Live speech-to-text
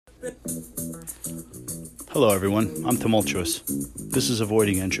Hello everyone, I'm Tumultuous. This is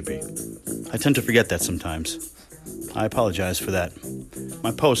Avoiding Entropy. I tend to forget that sometimes. I apologize for that.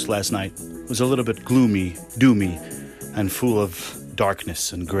 My post last night was a little bit gloomy, doomy, and full of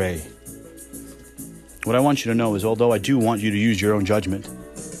darkness and gray. What I want you to know is, although I do want you to use your own judgment,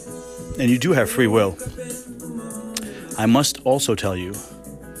 and you do have free will, I must also tell you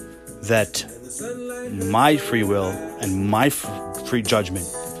that my free will and my free judgment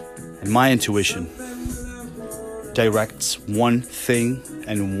and my intuition directs one thing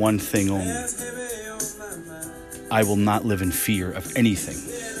and one thing only. I will not live in fear of anything.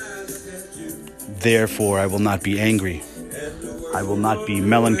 Therefore, I will not be angry. I will not be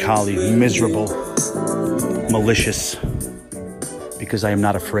melancholy, miserable, malicious, because I am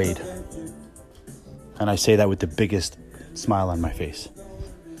not afraid. And I say that with the biggest smile on my face.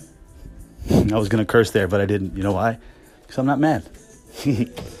 I was going to curse there, but I didn't. You know why? Because I'm not mad.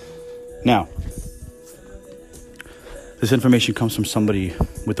 Now, this information comes from somebody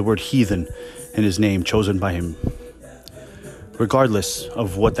with the word heathen in his name, chosen by him. Regardless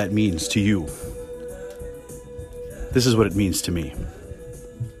of what that means to you, this is what it means to me.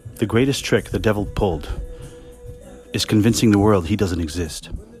 The greatest trick the devil pulled is convincing the world he doesn't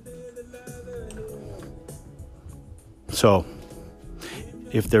exist. So,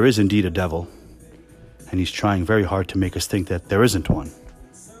 if there is indeed a devil, and he's trying very hard to make us think that there isn't one,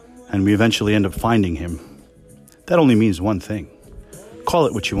 and we eventually end up finding him, that only means one thing. Call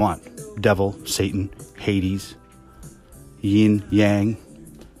it what you want. Devil, Satan, Hades, yin, yang,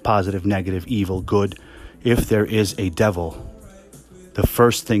 positive, negative, evil, good. If there is a devil, the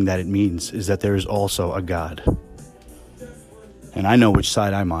first thing that it means is that there is also a God. And I know which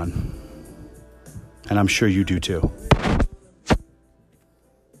side I'm on. And I'm sure you do too.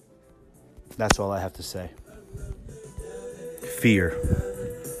 That's all I have to say. Fear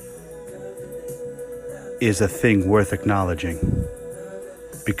is a thing worth acknowledging,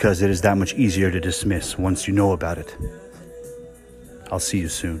 because it is that much easier to dismiss once you know about it. I'll see you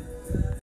soon.